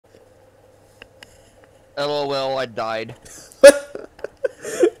LOL, I died.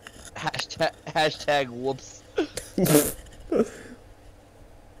 Hashtag whoops.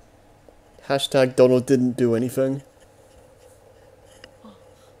 Hashtag Donald didn't do anything.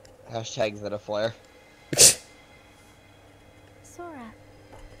 Hashtag Zetaflare. Sora.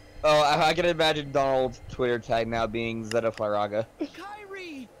 Oh, I can imagine Donald's Twitter tag now being Zetaflaraga.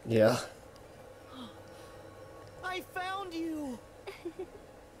 Kyrie! Yeah. I found you!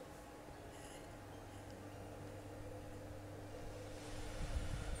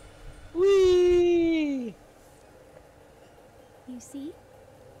 Whee! You see?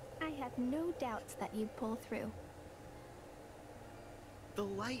 I had no doubts that you'd pull through. The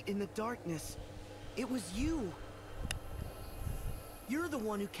light in the darkness. It was you. You're the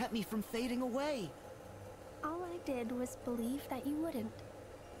one who kept me from fading away. All I did was believe that you wouldn't.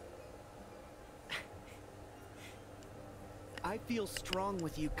 I feel strong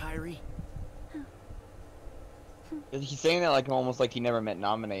with you, Kyrie. He's saying that like almost like he never met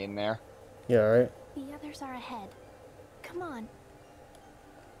Nominate in there. Yeah, right? The others are ahead. Come on.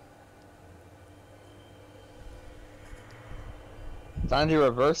 Time to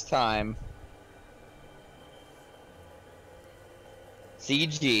reverse time.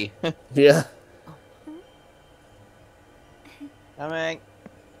 CG. Yeah. Coming.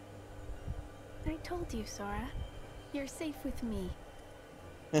 I told you, Sora. You're safe with me.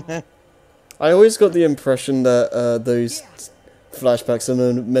 I always got the impression that those flashbacks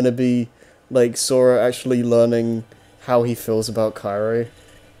are meant to be like Sora actually learning how he feels about Kairi.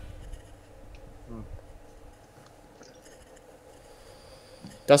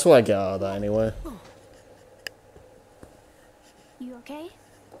 That's what I get out of that anyway. You okay?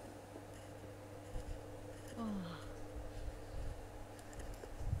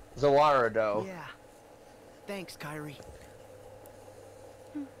 Zawardo. Yeah. Thanks, Kyrie.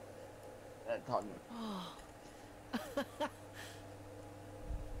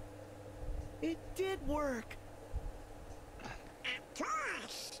 It did work.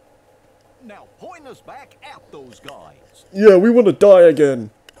 Now point us back at those guys. Yeah, we want to die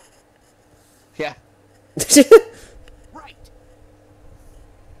again. Yeah. Right.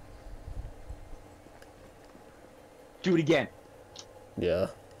 Do it again. Yeah.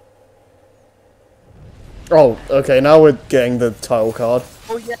 Oh, okay, now we're getting the title card.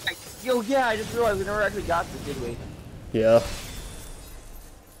 Oh yeah. Yo, yeah, I just realized we never actually got this, did we? Yeah.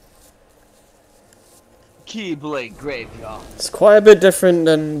 Keyblade Graveyard. It's quite a bit different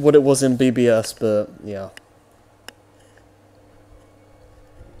than what it was in BBS, but yeah.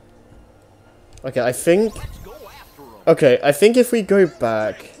 Okay, I think... Let's go after 'em. Okay, I think if we go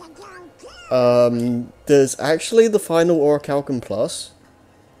back... there's actually the final Orichalcum Plus.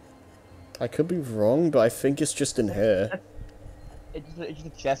 I could be wrong, but I think it's just in here. It's just a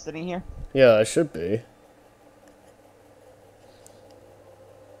chest sitting here? Yeah, it should be.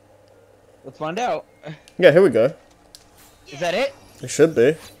 Let's find out. Yeah, here we go. Is that it? It should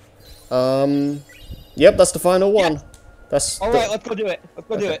be. Yep, that's the final one. Yeah. That's Alright, let's go do it. Let's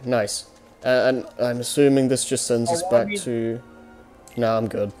go do it. Nice. And I'm assuming this just sends us back we- to... No, I'm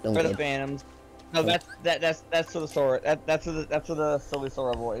good. I'm For the good. Phantoms. No, that's for the Sora. That's for the silly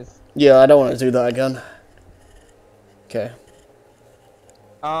Sora boys. Yeah, I don't want to do that again. Okay.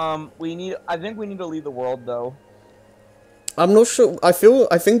 I think we need to leave the world though. I'm not sure. I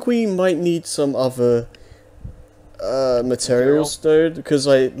think we might need some other materials though, because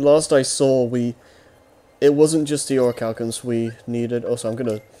last I saw it wasn't just the Orichalcums we needed. Also,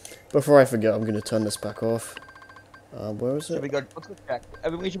 before I forget, I'm gonna turn this back off. Where is it? Let's go check. I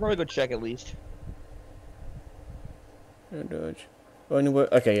mean, we should probably go check at least.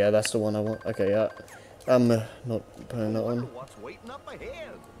 Okay, yeah, that's the one I want. Okay, yeah. I'm not putting that on. What's waiting up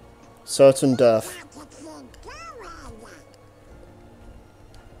ahead? Certain death.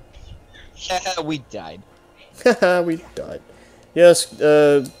 Yeah, we died. Haha, we died. Yes,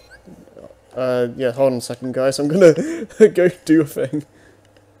 yeah, hold on a second, guys. I'm gonna go do a thing.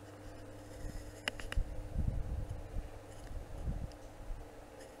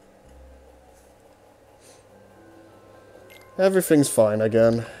 Everything's fine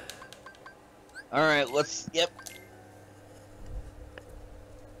again. Alright, yep.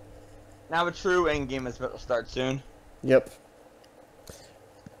 Now a true endgame is about to start soon. Yep.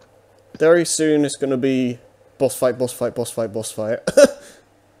 Very soon it's gonna be boss fight, boss fight, boss fight, boss fight.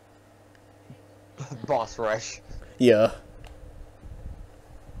 Boss rush. Yeah.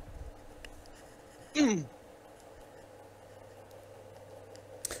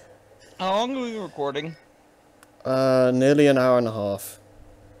 How long are we recording? Nearly an hour and a half.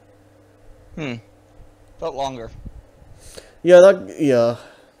 Felt longer. Yeah, yeah.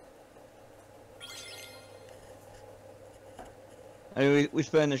 I mean, we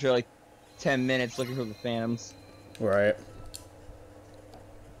spent this like 10 minutes looking for the Phantoms. Right.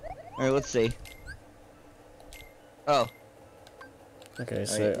 Alright, let's see. Oh. Okay,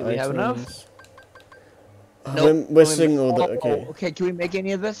 so Alright, do we have enough? items. Nope. We're seeing all the. Oh, Okay. okay, can we make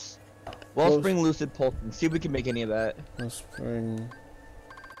any of this? Wellspring Lucid Pulsing. See if we can make any of that. Wellspring.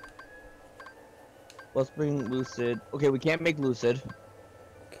 Wellspring Lucid. Okay, we can't make Lucid.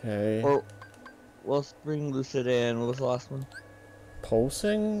 Okay. Or Wellspring Lucid and what was the last one?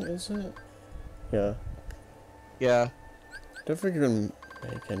 Pulsing, is it? Yeah. Yeah. Don't think you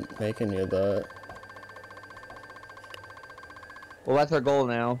can make any of that. Well, that's our goal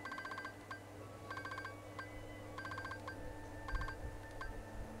now.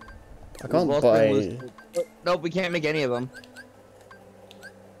 I can't Wellspring buy. Lucid. Nope, we can't make any of them.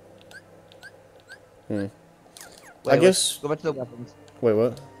 Hmm. Wait, I guess. Go back to the weapons. Wait,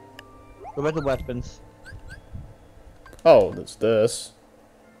 what? Go back to weapons. Oh, that's this.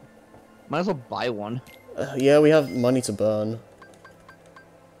 Might as well buy one. Yeah, we have money to burn.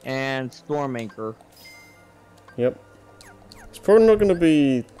 And Storm Anchor. Yep. It's probably not going to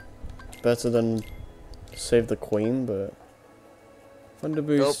be better than Save the Queen, but Thunder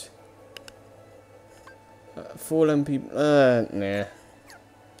Boost. Full MP. Nah.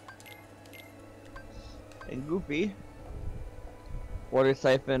 And Goofy. Water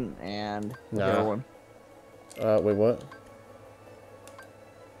Siphon and the other one. Wait, what?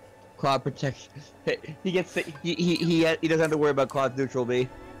 Cloud Protection. He gets he doesn't have to worry about Cloud Neutral B.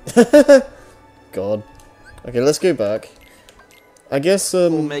 God. Okay, let's go back. I guess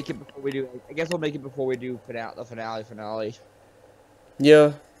We'll make it before we do. I guess we'll make it before we do the finale.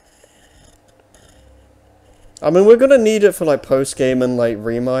 Yeah. I mean, we're gonna need it for like post game and like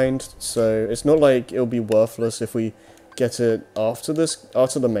remind, so it's not like it'll be worthless if we get it after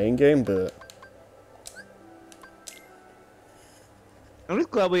the main game, but I'm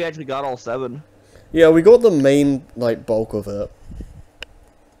just glad we actually got all 7. yeah, we got the main like bulk of it.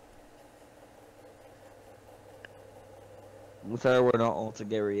 I'm sorry we're not all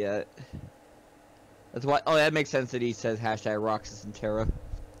together yet. That's why. Oh, that makes sense that he says hashtag Roxas and Terra.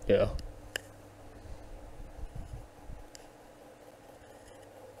 Yeah.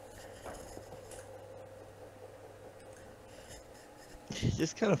 It's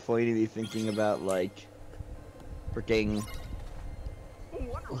just kind of funny to be thinking about like freaking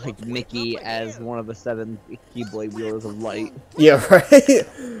like Mickey as one of the 7 Keyblade wielders of light. Yeah, right.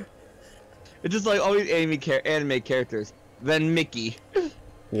 It's just like all these anime characters. Then Mickey.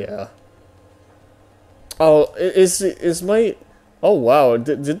 Yeah. Oh, is my... Oh, wow.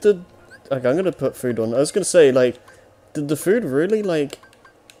 Did the... Like, I'm gonna put food on. I was gonna say, like, did the food really, like,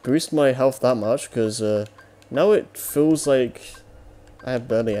 boost my health that much? Because, now it feels like I have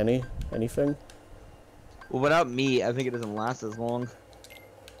barely anything. Well, without me, I think it doesn't last as long.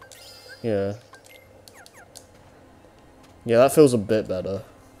 Yeah. Yeah, that feels a bit better.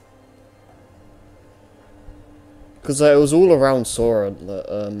 Because it was all around Sora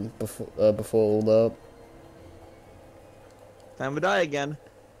before all that. Time to die again.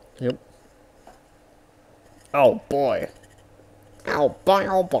 Yep. Oh boy. Oh boy,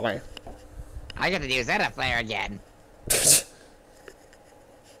 oh boy. I gotta use that flare again.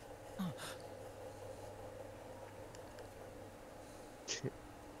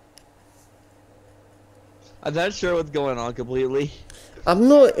 I'm not sure what's going on completely. I'm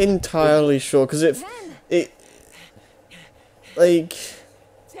not entirely sure, because it like...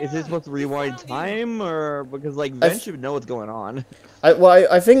 Is this supposed to rewind time, or because like Ven should know what's going on?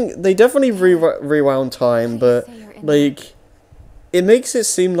 I think they definitely rewound time, but like it makes it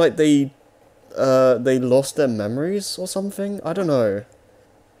seem like they lost their memories or something. I don't know.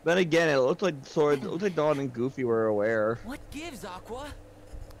 Then again, it looked like Dawn and Goofy were aware. What gives, Aqua?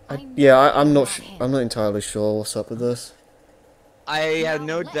 I'm not entirely sure what's up with this. I have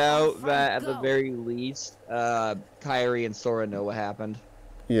no doubt that at the very least, Kairi and Sora know what happened.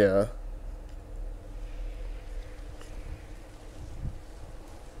 Yeah.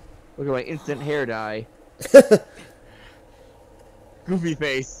 Look at my instant hair dye. Goofy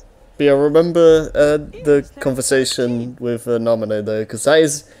face. But yeah, remember the conversation with Namine though, because that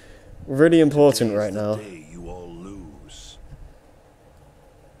is really important right now. You all lose.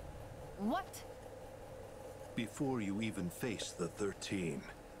 What? Before you even face the 13,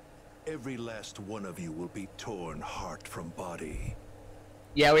 every last one of you will be torn heart from body.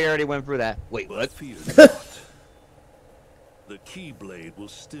 Yeah, we already went through that. Wait, But what? fear not. The Keyblade will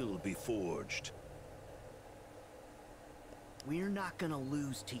still be forged. We're not gonna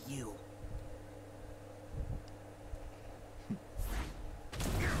lose to you.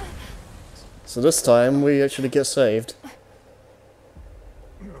 So this time we actually get saved.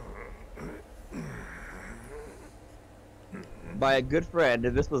 by a good friend,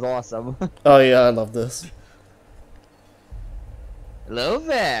 and this was awesome. Oh yeah, I love this. Hello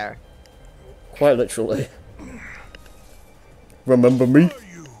there. Quite literally. Remember me? Are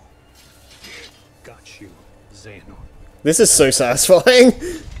you? Got you, Xehanort. This is so satisfying.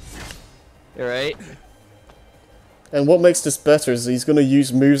 You right? And what makes this better is he's gonna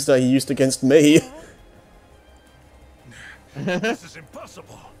use moves that he used against me. This is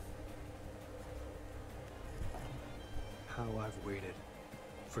impossible. How I've waited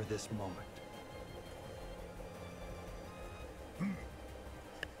for this moment.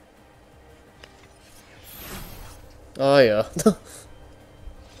 Oh yeah.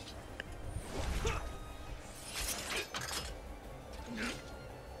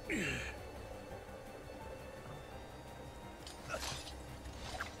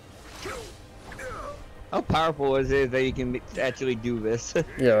 How powerful is it that you can actually do this?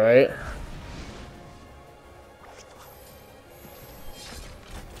 Yeah, right?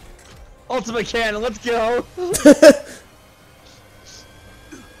 Ultimate cannon, let's go!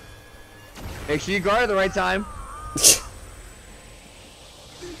 Make sure you guard at the right time.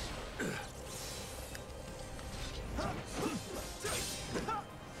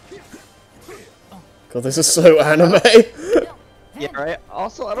 God, this is so anime. Yeah, right.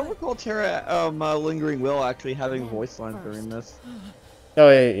 Also, I don't recall Terra Lingering Will actually having voice lines during this. Oh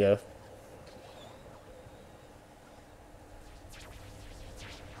yeah, yeah.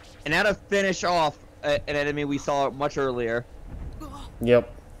 And now to finish off an enemy we saw much earlier.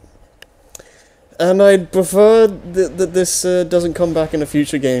 Yep. And I'd prefer that this doesn't come back in a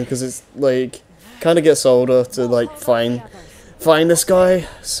future game because it's like kind of gets older to like find this guy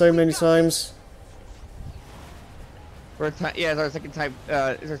so many times. Yeah, it's our second time.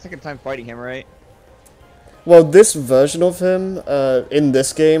 It's our second time fighting him, right? Well, this version of him in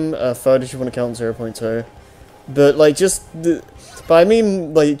this game, third if you want to count 0.2, but like but I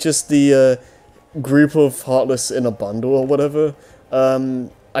mean like just the group of Heartless in a bundle or whatever.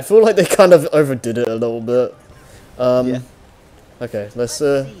 I feel like they kind of overdid it a little bit. Yeah. Okay, let's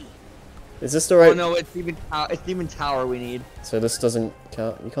is this the right? Oh no, it's Demon Tower we need. So this doesn't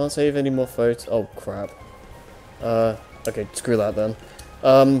count. You can't save any more photos. Oh crap. Okay, screw that then.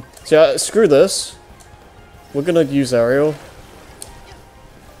 So yeah, screw this. We're gonna use Ariel.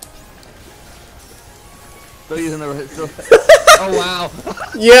 Still using the. Oh wow.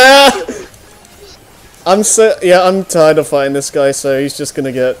 Yeah. I'm tired of fighting this guy, so he's just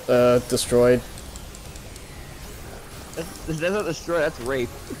gonna get destroyed. That's not destroy. That's rape.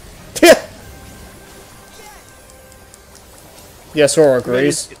 Yeah, Sora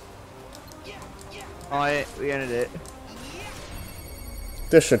agrees. Oh, yeah, we ended it.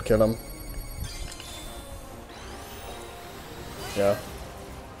 This should kill him. Yeah.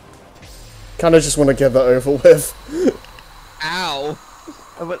 Kinda just want to get that over with. Ow.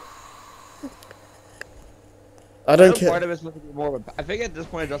 But I don't part care. of it's supposed to be more of a. I think at this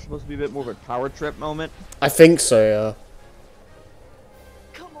point it's just supposed to be a bit more of a power trip moment. I think so, yeah.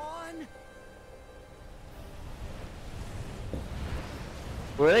 Come on.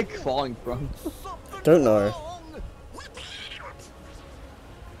 Where are they falling from? Don't know.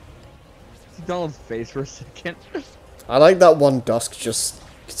 See Donald's face for a second. I like that one Dusk just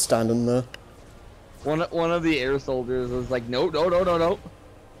standing there. One of the air soldiers was like, no, no, no, no, no.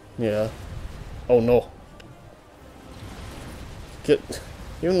 Yeah. Oh no.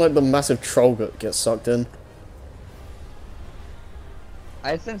 Even like the massive troll gets sucked in.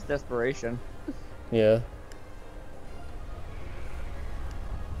 I sense desperation. Yeah.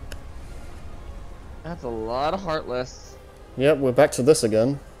 That's a lot of Heartless. Yep, we're back to this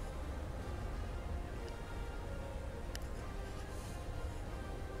again.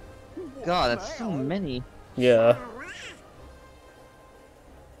 God, that's so many. Yeah.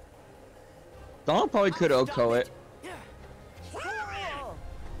 Donald probably could Oko it.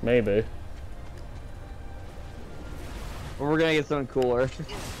 Maybe. But we're gonna get something cooler.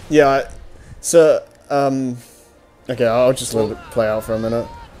 Yeah. So, okay, I'll just let it play out for a minute.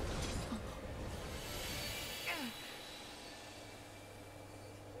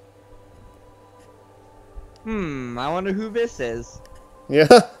 I wonder who this is. Yeah,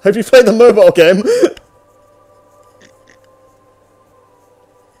 hope you played the mobile game.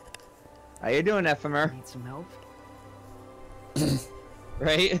 How you doing, Ephemer? Need some help?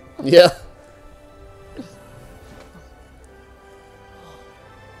 Right? Yeah.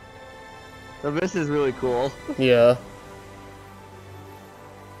 So this is really cool. Yeah.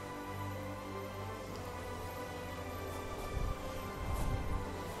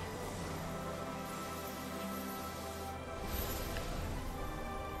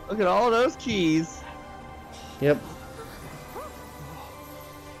 Look at all those keys. Yep.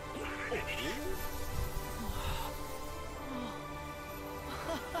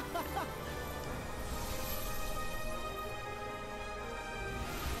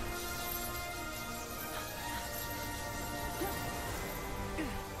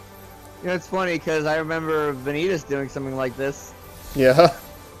 You know, it's funny because I remember Vanitas doing something like this. Yeah.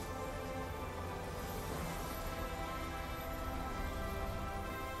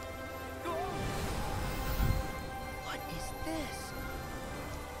 What is this?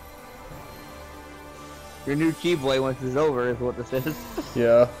 Your new Keyblade once it's over is what this is.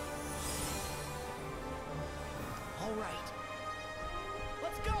 Yeah. All right.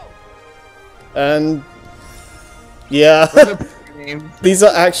 Let's go. And yeah, Names. these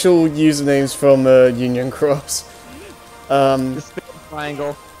are actual usernames from Union Cross. The spin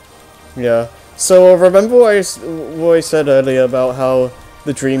triangle. Yeah. So remember what I said earlier about how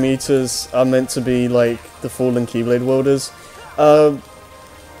the Dream Eaters are meant to be like the fallen Keyblade wielders?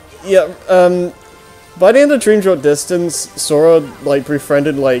 Yeah. By the end of Dream Drop Distance, Sora like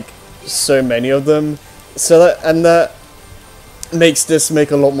befriended like so many of them, so that makes this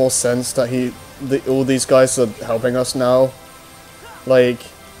make a lot more sense that all these guys are helping us now. Like,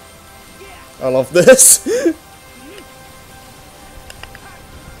 I love this.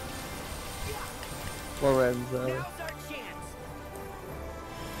 Lorenzo. Now's our chance.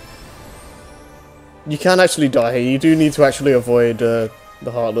 You can actually die here. You do need to actually avoid the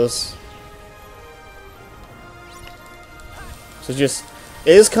Heartless. So just,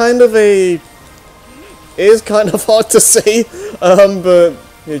 it is kind of hard to see, but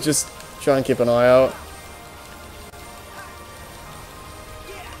you just try and keep an eye out.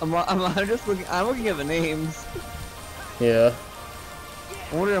 I'm just looking. I'm looking at the names. Yeah.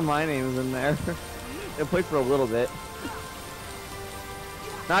 I wonder if my name's in there. It played for a little bit.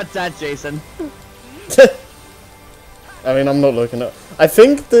 Not that, Jason. I mean, I'm not looking at. I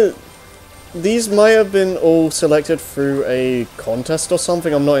think that these might have been all selected through a contest or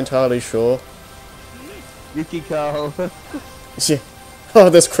something. I'm not entirely sure. Yukiko. Yeah.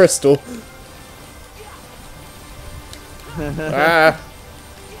 Oh, there's Crystal. Ah.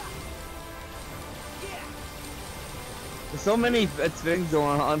 There's so many things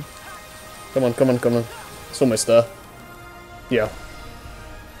going on. Come on, come on, come on. It's almost there. Yeah.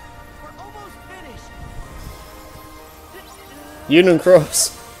 We're almost finished. Union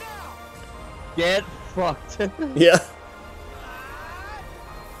Cross. Get fucked. Yeah.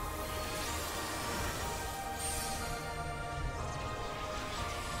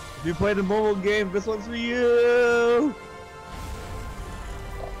 If you played a mobile game, this one's for you.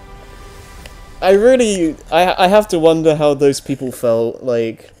 I have to wonder how those people felt,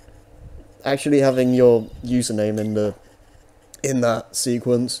 like, actually having your username in that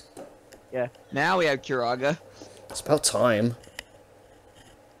sequence. Yeah. Now we have Kiraga. It's about time.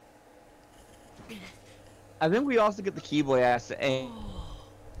 I think we also get the Keyblade asset.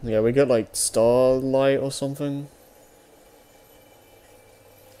 Yeah, we got like Starlight or something.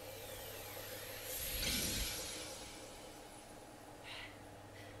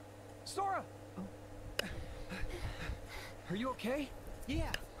 Sora! Are you okay?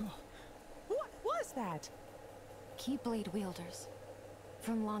 Yeah. What was that? Keyblade wielders.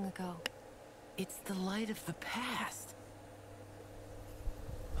 From long ago. It's the light of the past.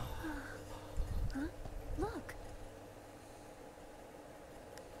 Huh? Look.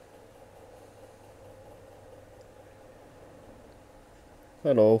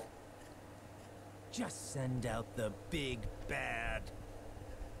 Hello. Just send out the big bad.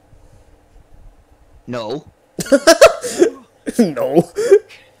 No. No.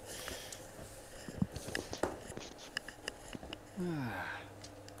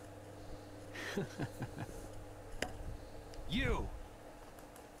 You!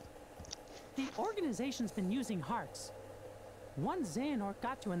 The organization's been using hearts. One Xehanort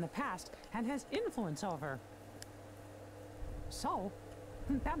got to in the past and has influence over. So,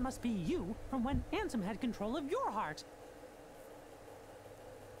 that must be you from when Ansem had control of your heart.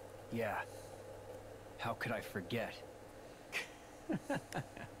 Yeah. How could I forget?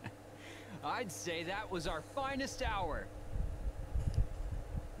 I'd say that was our finest hour.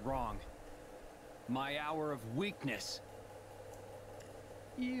 Wrong. My hour of weakness.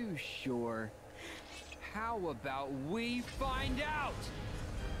 You sure? How about we find out?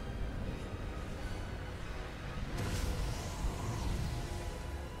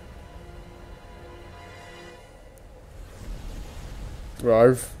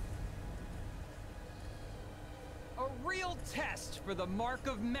 Rove. A real test for the mark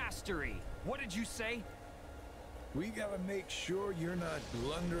of mastery. What did you say? We gotta make sure you're not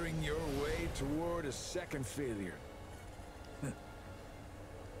blundering your way toward a second failure.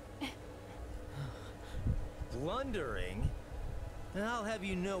 Blundering? I'll have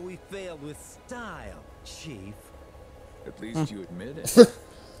you know we failed with style, Chief. At least you admit it.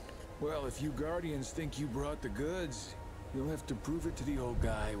 Well, if you Guardians think you brought the goods, you'll have to prove it to the old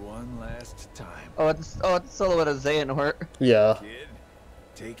guy one last time. Oh, it's a silhouette of Xehanort. Yeah. Kid,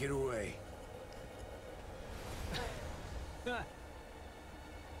 take it away.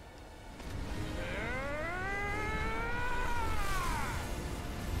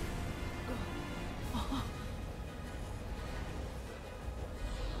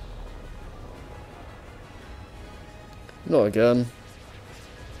 Not again.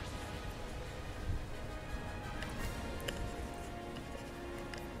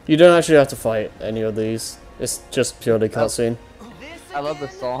 You don't actually have to fight any of these. It's just purely cutscene. I love the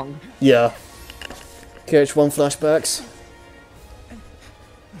song. Yeah. KH1 flashbacks.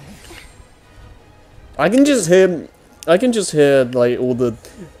 I can just hear like all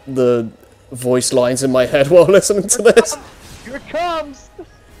the voice lines in my head while listening to this. Here it comes.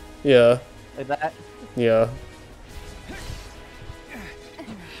 Yeah. Like that. Yeah.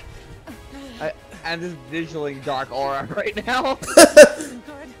 I'm just visualing Dark Aura right now. Good.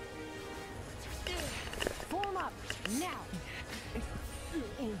 Form up now.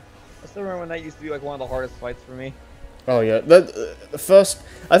 I still remember when that used to be like one of the hardest fights for me. Oh yeah. That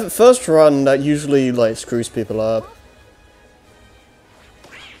I think first run that usually like screws people up.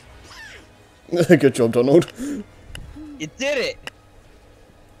 Good job, Donald. You did it.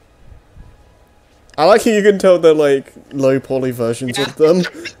 I like how you can tell they're like low poly versions of them.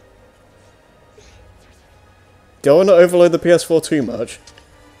 Do I want to overload the PS4 too much?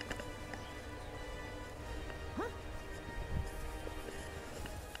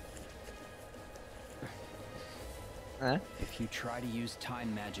 Huh? If you try to use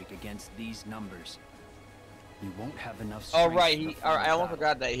time magic against these numbers, you won't have enough Oh strength. right, I almost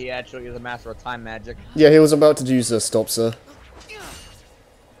forgot that he actually is a master of time magic. Yeah, he was about to use the Stopser.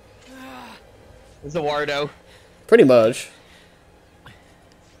 It's a Wardo. Pretty much.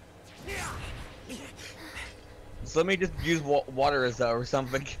 So let me just use water as or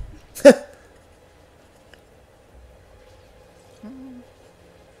something.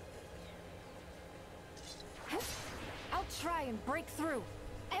 I'll try and break through.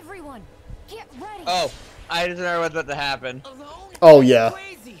 Everyone, get ready. Oh, I just know what's about to happen. Oh yeah.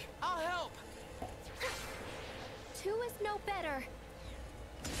 Crazy. I'll help. Two is no better.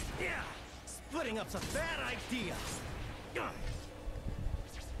 Yeah. Splitting up's a bad idea.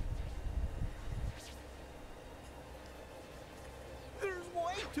 There's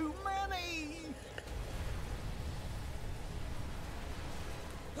way too many.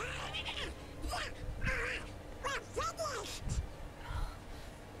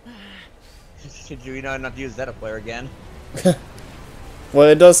 Should you know not to use Zeta player again? Well,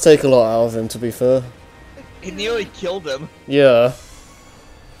 it does take a lot out of him, to be fair. It nearly killed him. Yeah.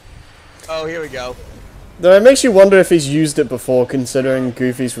 Oh, here we go. Though it makes you wonder if he's used it before, considering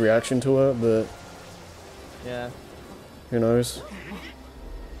Goofy's reaction to it, but Yeah. who knows.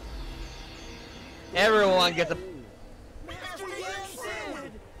 Everyone gets a.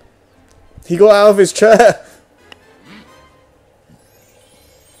 He got out of his chair!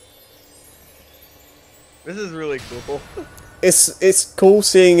 This is really cool. It's cool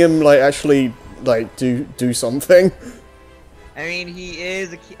seeing him, like, actually, like, do something. I mean, he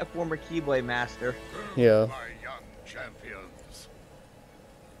is a former Keyblade master. Yeah. My young champions.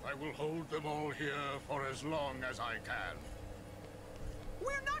 I will hold them all here for as long as I can.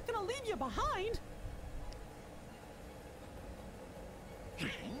 We're not gonna leave you behind.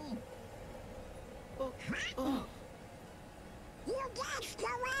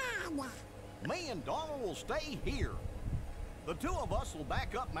 Me and Donald will stay here. The two of us will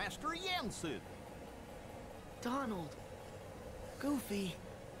back up Master Yensid. Donald. Goofy.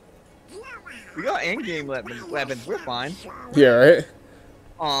 We got in-game weapons. We're fine. Yeah, right?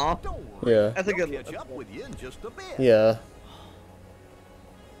 Aw. Don't worry. Yeah. That's a We'll good. catch up with you in just a bit. Yeah.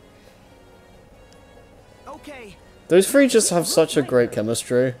 Okay. Those three just have such a great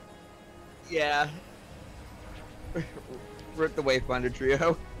chemistry. Yeah. Rip the Wayfinder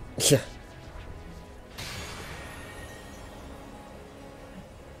trio. Yeah.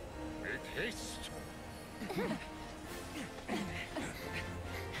 Make haste.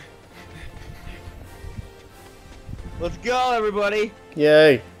 Let's go, everybody.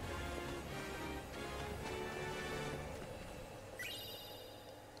 Yay.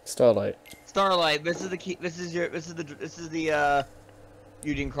 Starlight. Starlight. This is the key. This is the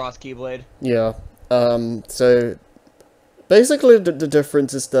Eugene Cross Keyblade. Yeah. So basically the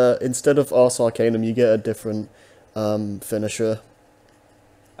difference is that instead of Ars Arcanum you get a different finisher.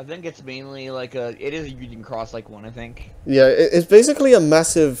 I think it's mainly like it is a you can cross like one, I think. Yeah, it's basically a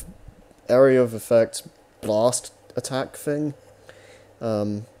massive area of effect blast attack thing.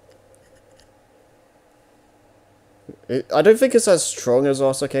 I don't think it's as strong as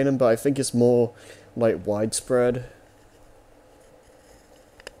Arcanum, but I think it's more like widespread.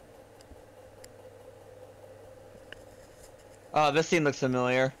 This scene looks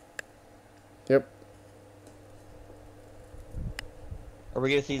familiar. Yep. Are we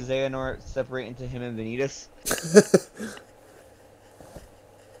gonna see Xehanort separate into him and Vanitas?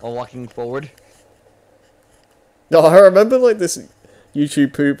 While walking forward? No, I remember like this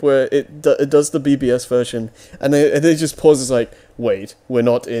YouTube poop where it does the BBS version, and it just pauses like, wait, we're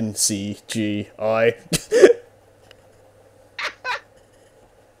not in CGI.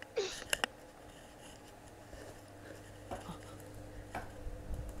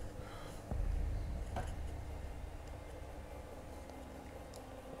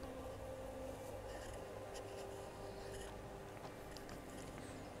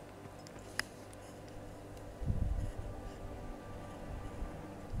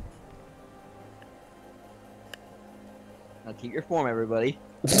 Now keep your form, everybody.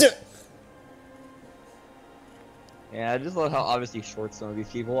 Yeah, I just love how obviously short some of these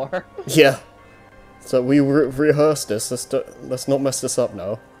people are. Yeah. So we rehearsed this. Let's not mess this up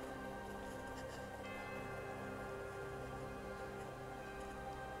now.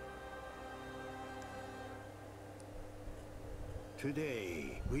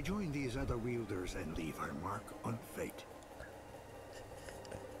 Today, we join these other wielders and leave our mark on fate.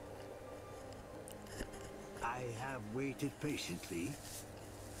 I have waited patiently,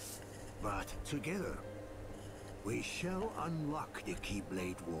 but together, we shall unlock the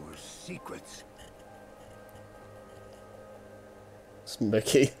Keyblade War's secrets. It's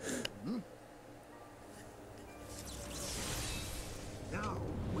Mickey. Now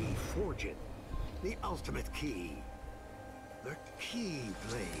we forge it, the ultimate key, the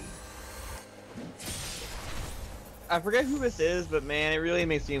Keyblade. I forget who this is, but man, it really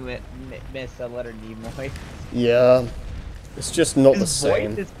makes me miss Leonard Nimoy. Yeah. It's just not the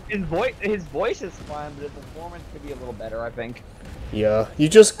same. His voice is fine, but his performance could be a little better, I think. Yeah, you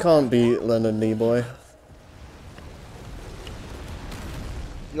just can't beat Leonard Nimoy.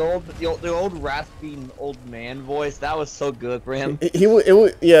 The old raspy old man voice, that was so good for him. He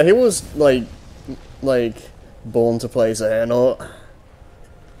was like born to play Xehanort.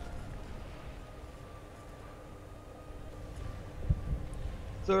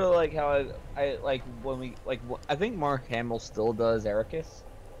 Sort of like how I like when we I think Mark Hamill still does Ericus.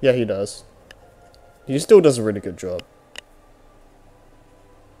 Yeah, he does. He still does a really good job.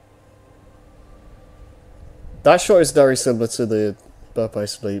 That shot is very similar to the Burp I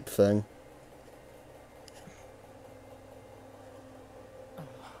Sleep thing.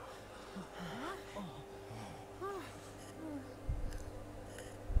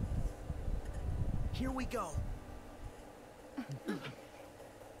 Here we go.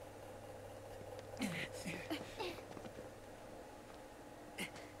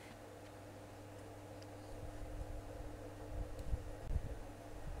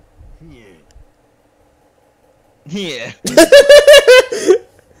 Yeah.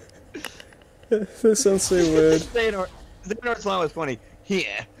 That sounds so weird. Xehanort's line was funny.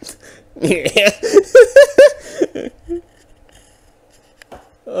 Yeah. Yeah.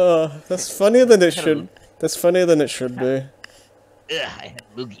 Oh, that's funnier than it should. That's funnier than it should be. Ugh, I had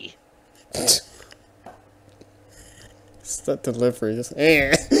Boogie. It's that delivery, just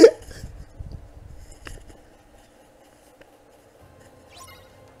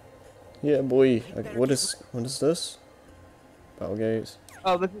Yeah, boy. Okay, what is this? Battle gates.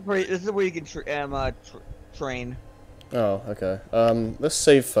 Oh, this is where you can train. Oh, okay. Let's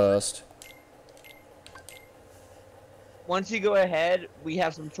save first. Once you go ahead, we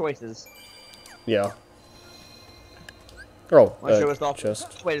have some choices. Yeah. Oh, Show us off.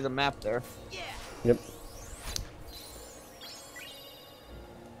 chest. Wait, there's a map there. Yep.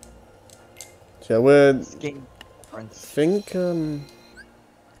 So we're. Think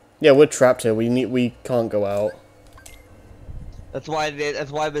Yeah, we're trapped here. We can't go out. That's why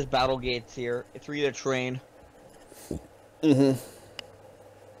there's battle gates here. It's for you to train. Mhm.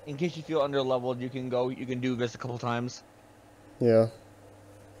 In case you feel underleveled, you can do this a couple times. Yeah.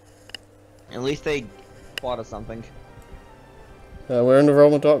 At least they thought of something. We're in the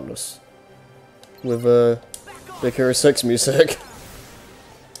realm of darkness. With Big Hero 6 music.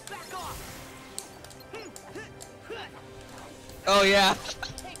 Oh yeah.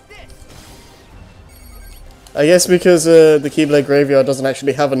 I guess because the Keyblade Graveyard doesn't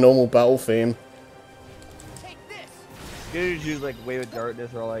actually have a normal battle theme. You just use like Wave of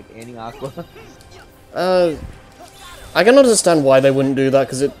Darkness or like Anti-Aqua. I can understand why they wouldn't do that,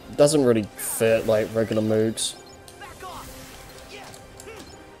 because it doesn't really fit, like, regular moods.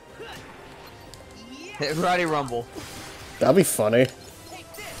 Hit Roddy Rumble. That'd be funny.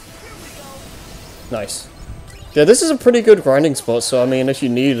 Nice. Yeah, this is a pretty good grinding spot, so I mean, if you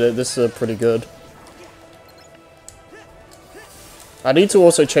need it, this is pretty good. I need to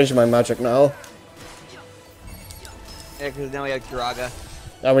also change my magic now. Yeah, because now we have Kiraga.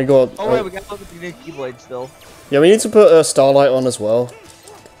 And we got... Oh wait, we got the new Keyblade still. Yeah, we need to put Starlight on as well.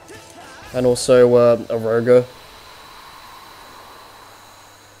 And also Aroga.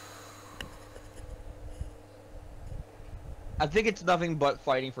 I think it's nothing but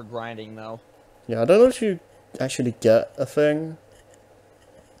fighting for grinding, though. Yeah, I don't know if you actually get a thing.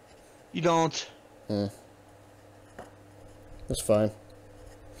 You don't. That's fine.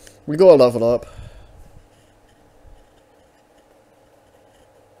 We gotta level up.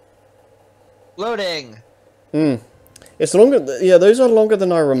 Loading! It's longer... Yeah, those are longer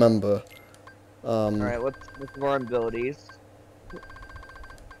than I remember. Alright, what's our abilities?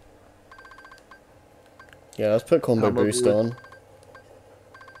 Yeah, let's put Combo Boost on.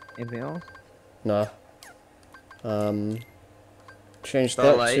 Anything else? Nah. Change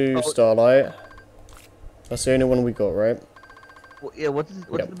Starlight. that to Starlight. That's the only one we got, right? Well, yeah, what's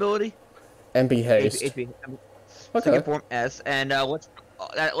the ability? MB Haste. HP. Okay. Second form S, and let's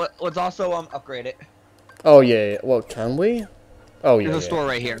also upgrade it. Oh yeah, yeah. Well, can we? Oh yeah. There's a store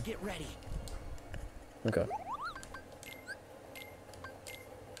right here. Get ready. Okay.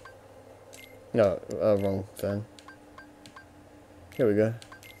 No, wrong thing. Here we go.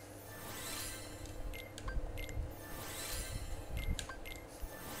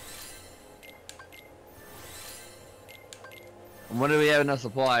 When do we have enough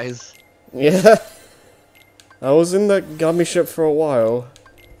supplies? Yeah. I was in that gummy ship for a while.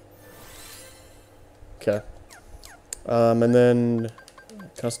 Okay. And then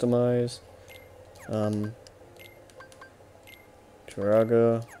customize.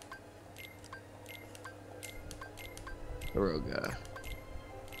 Kiraga. Aroga.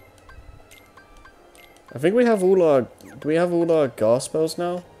 I think we have all our... Do we have all our gas spells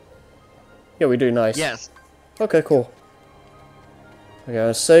now? Yeah, we do. Nice. Yes. Okay, cool. Okay,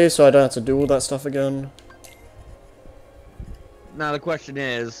 I'll save so I don't have to do all that stuff again. Now the question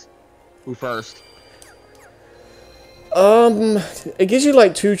is, who first? It gives you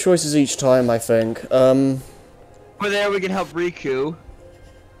like 2 choices each time, I think. Over there we can help Riku.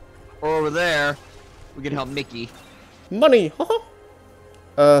 Or over there, we can help Mickey. Money!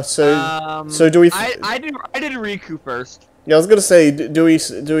 So do we... I did Riku first. Yeah, I was gonna say, do we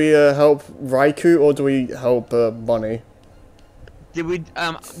help Raikou or do we help Bunny? Did we?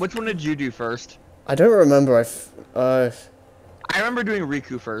 Which one did you do first? I don't remember. I remember doing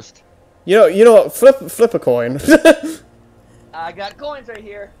Riku first. You know what? Flip a coin. I got coins right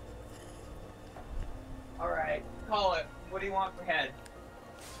here. All right, call it. What do you want for head?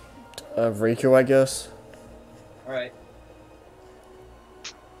 Riku, I guess. All right.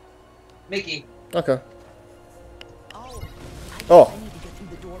 Mickey. Okay. Oh.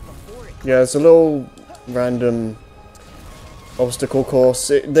 Yeah, it's a little random obstacle course.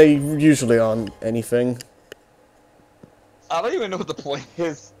 They usually aren't anything. I don't even know what the point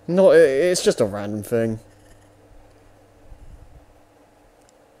is. No, it's just a random thing.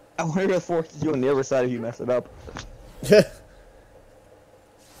 I wonder if forces you on the other side if you mess it up. Yeah.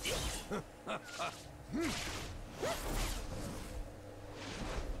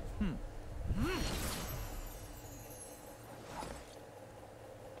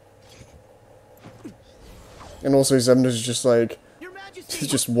 And also Zemna's just like, he's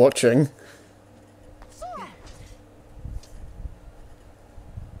just watching.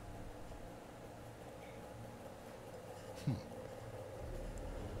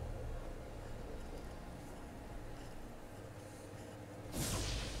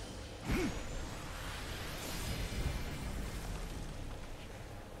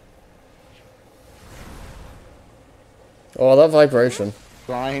 Oh, that vibration.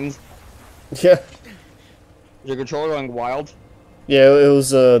 Lines. Yeah. Is your controller going wild? Yeah, it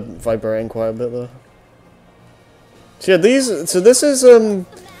was vibrating quite a bit though. So yeah, this is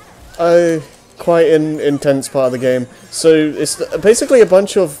a quite an intense part of the game. So it's basically a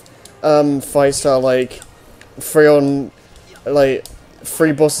bunch of fights that are like 3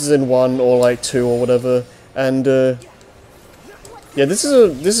 bosses in 1 or like 2 or whatever. And yeah, this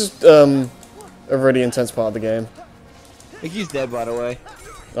is a really intense part of the game. I think he's dead, by the way.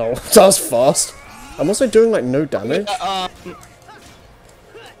 Oh, that was fast. I'm also doing like no damage.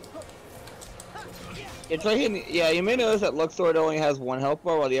 It's like yeah, you may notice that Luxord only has one health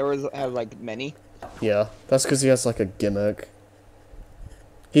bar while the others have like many. Yeah, that's because he has like a gimmick.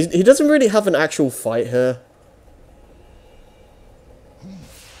 He doesn't really have an actual fight here.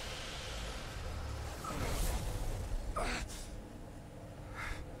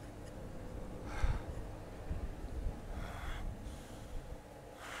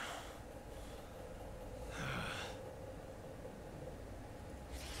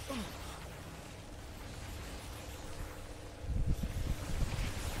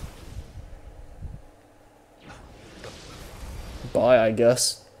 Bye, I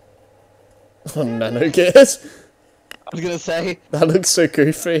guess. Oh, Nano Gears. I was gonna say. That looks so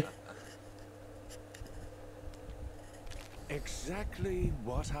goofy. Exactly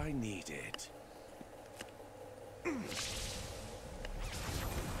what I needed. I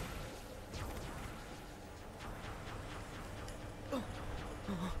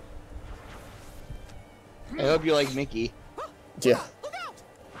hope you like Mickey. Yeah.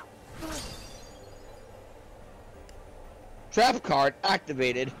 Trap card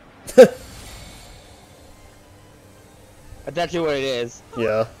activated. That's actually what it is.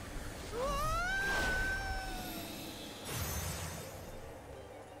 Yeah.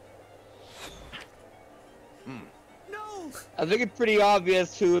 I think it's pretty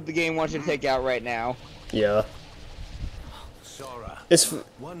obvious who the game wants you to take out right now. Yeah. Sora, It's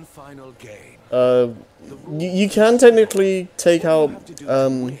one final game. you can technically take out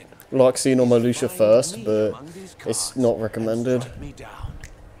Loxine or Marluxia first, but it's not recommended.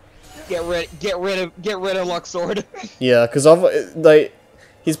 Get rid of Luxord. Yeah, because like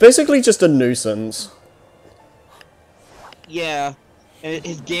he's basically just a nuisance. Yeah, and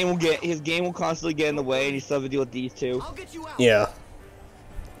his game will constantly get in the way, and you still have to deal with these two. Yeah.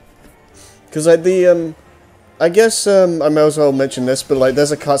 Because like I guess I may as well mention this, but like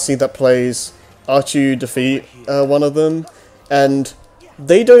there's a cutscene that plays after you defeat one of them, and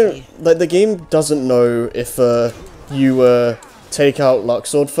they don't like the game doesn't know if you take out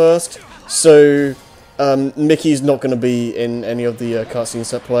Luxord first, so Mickey's not going to be in any of the cutscenes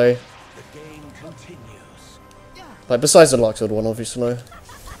that play. Like besides the Luxord one, obviously.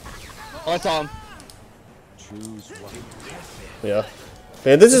 Oh, I saw him. Yeah.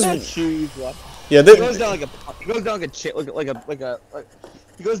 Yeah, this is. Yeah, he goes down like a he goes down like a punch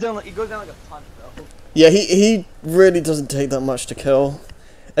though. Yeah, he really doesn't take that much to kill.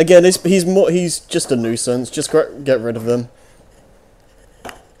 Again, he's just a nuisance. Just get rid of him.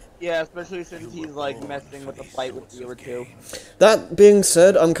 Yeah, especially since he's like messing with the fight with the other two. That being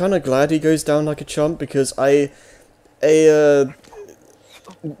said, I'm kind of glad he goes down like a chump because having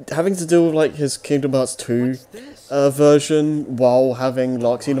to deal with like his Kingdom Hearts 2 version while having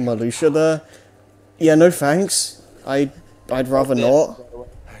Loxine and Marluxia there. Yeah, no thanks. I'd rather not.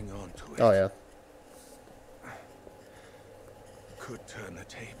 Hang on to it. Oh yeah. Could turn the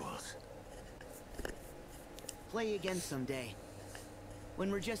tables. Play again someday.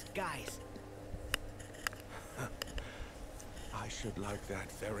 When we're just guys. I should like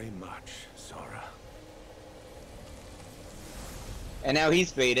that very much, Sora. And now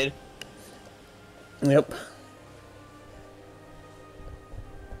he's faded. Yep.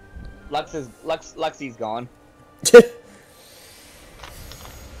 Luxie's gone.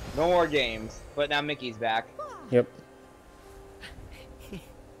 No more games, but now Mickey's back. Yep.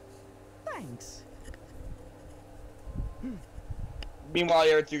 Thanks. Meanwhile,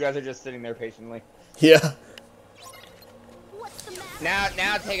 the other two guys are just sitting there patiently. Yeah.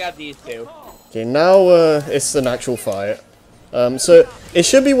 Now take out these two. Okay, now it's an actual fight. So it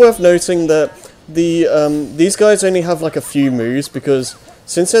should be worth noting that these guys only have like a few moves because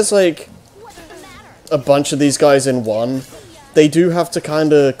since there's like a bunch of these guys in one, they do have to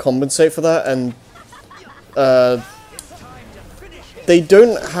kind of compensate for that, and they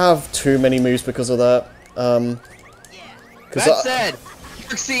don't have too many moves because of that. That said,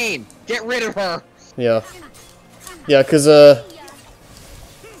 Maxine, get rid of her. Yeah. Yeah, because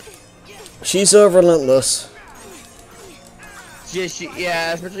she's relentless.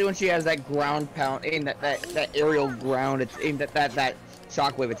 Yeah, especially when she has that ground pound, aimed at that aerial ground. It's aimed at that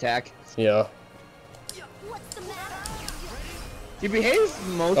shockwave attack. Yeah. She behaves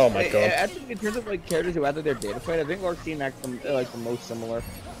most. Oh my god. I think in terms of like characters who after their data fight, I think Larxene acts like the most similar.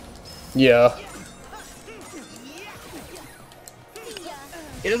 Yeah.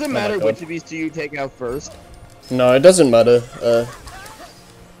 It doesn't matter which of these two you take out first. No, it doesn't matter.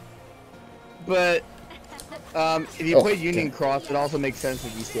 But if you play Union Cross, it also makes sense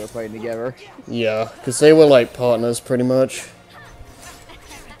that these two are playing together. Yeah, because they were like partners pretty much.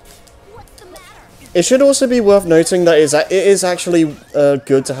 It should also be worth noting that it is actually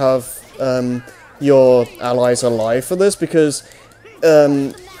good to have your allies alive for this, because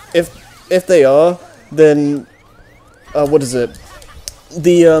if they are, then what is it?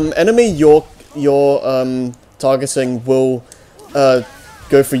 The enemy you're targeting will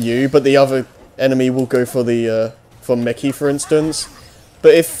go for you, but the other enemy will go for the for Mickey, for instance.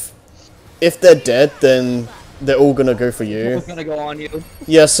 But if they're dead, then they're all gonna go for you. Who's gonna go on you?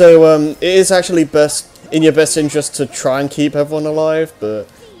 Yeah, so it is actually in your best interest to try and keep everyone alive, but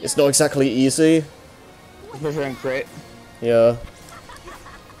it's not exactly easy. Especially in crit. Yeah.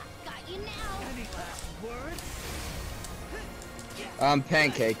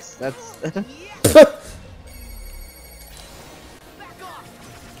 Pancakes. That's.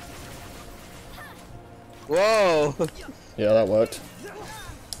 Whoa! Yeah, that worked.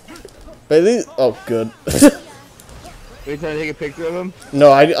 But these, oh, good. Are you trying to take a picture of him?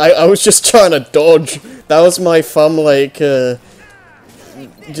 No, I was just trying to dodge. That was my thumb, like,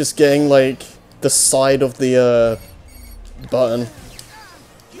 just getting, like, the side of the, button.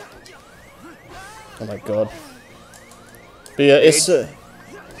 Oh my god. But yeah, it's,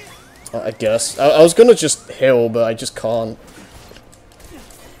 I guess. I was gonna just heal, but I just can't.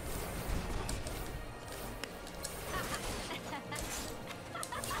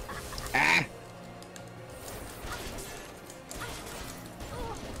 Ah!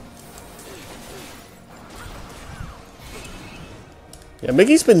 Yeah,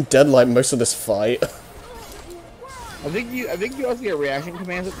 Mickey's been dead like most of this fight. I think you also get reaction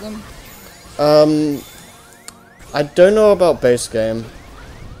commands at them. I don't know about base game.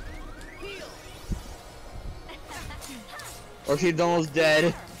 Or she's almost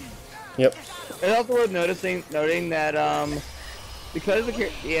dead. Yep. It's also worth noting that because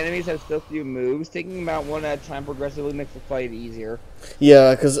the enemies have so few moves, taking them out one at a time progressively makes the fight easier.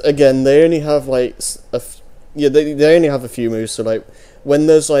 Yeah, because again, they only have like they only have a few moves. So like when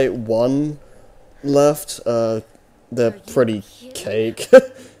there's like one left, they're pretty cake.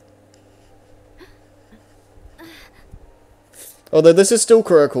 Although this is still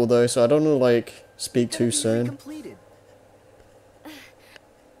critical though, so I don't want to like speak too soon.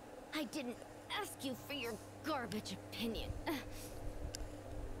 I didn't ask you for your garbage opinion.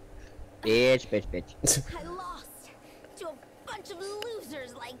 Bitch, bitch, bitch. I lost to a bunch of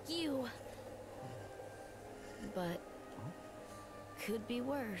losers like you. But could be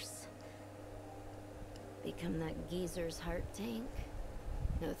worse. Become that geezer's heart tank?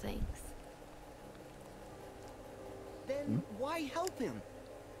 No thanks. Then why help him?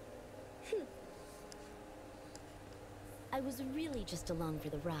 I was really just along for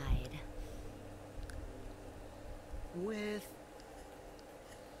the ride. With...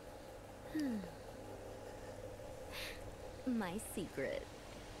 My secret.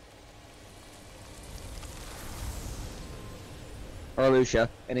 Or Lucia.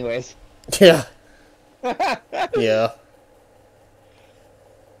 Anyways. Yeah. Yeah.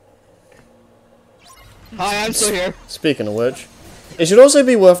 Hi, I'm still here. Speaking of which, it should also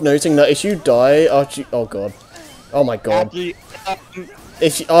be worth noting that if you die after oh god, oh my god,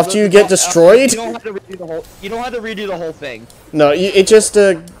 after you get destroyed, you don't have to redo the whole thing. No, it just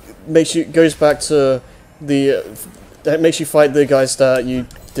goes back to the that makes you fight the guys that you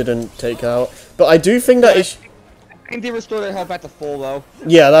didn't take out. But I do think that I think they restore their health back to full though.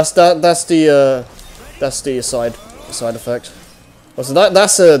 Yeah, that's the side effect. Oh, so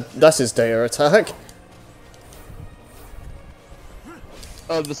that's his data attack.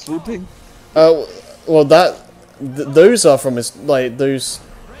 The swooping? Well, those are from his, like, that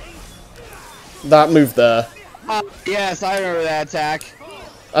move there. Yes, I remember that attack.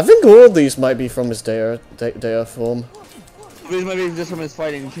 I think all of these might be from his data form. These might be just from his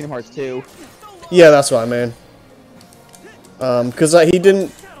fighting in Kingdom Hearts 2. Yeah, that's what I mean. Because he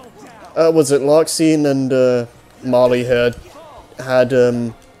didn't, was it Larxene and, Marley had,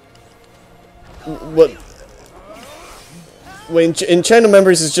 in Chain of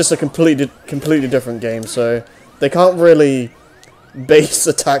Memories is just a completely different game, so they can't really base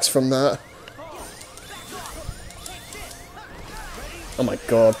attacks from that. Oh my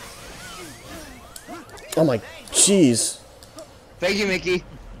god. Oh my jeez. Thank you, Mickey.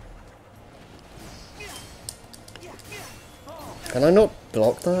 Can I not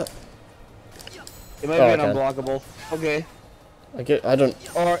block that? It might be an unblockable. Okay. I don't.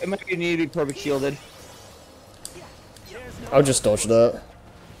 Or it might be need to be perfect shielded. I'll just dodge that.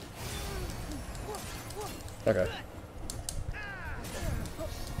 Okay.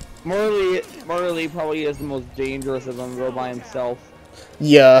 Marley probably is the most dangerous of them, though, by himself.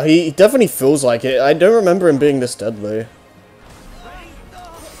 Yeah, he definitely feels like it. I don't remember him being this deadly.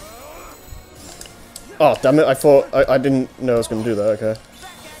 Oh, damn it, I thought... I didn't know I was going to do that, okay.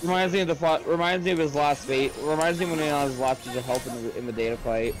 Reminds me of the plot. Reminds me of his last fate. Reminds me when he on his last to help in the data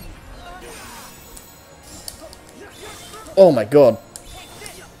fight. Oh my god.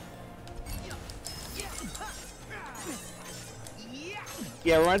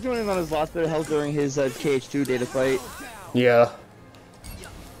 Yeah, reminds me when he was on his last bit of health during his KH2 data fight. Yeah.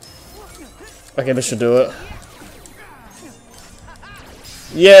 Okay, this should do it.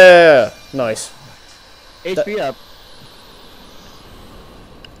 Yeah! Nice. HP up.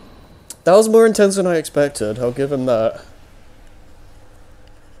 That was more intense than I expected, I'll give him that.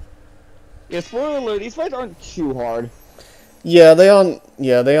 Yeah, spoiler alert, these fights aren't too hard. Yeah, they aren't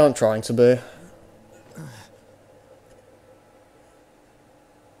trying to be.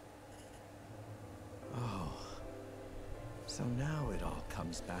 Oh. So now it all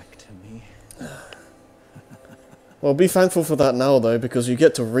comes back to me. Well, be thankful for that now, though, because you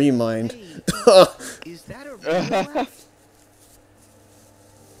get to remind. Is that a real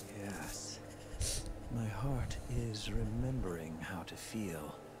Yes. My heart is remembering how to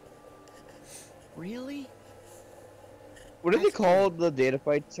feel. Really? What did they call the data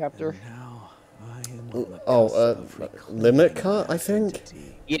fight chapter? And now I am on the Oh, cusp of reclaiming Limit my Cut, I think?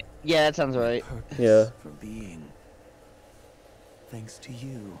 identity, Yeah, that sounds right. purpose Yeah. for being. Thanks to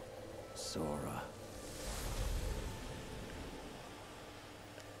you, Sora.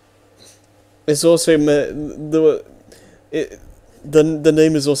 It's also meant the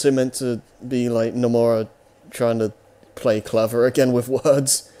name is also meant to be like Nomura trying to play clever again with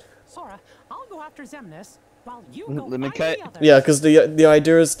words. Sora, I'll go after Xemnas while you go Let me find cut. the others. Yeah, because the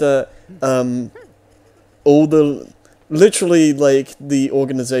idea is that all the literally like the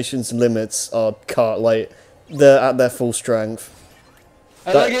organization's limits are cut, like they're at their full strength.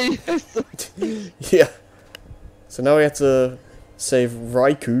 I like it. Yeah. So now we have to save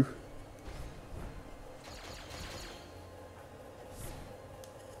Raikou.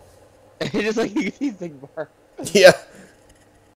 Just like you see Big Bar. Yeah.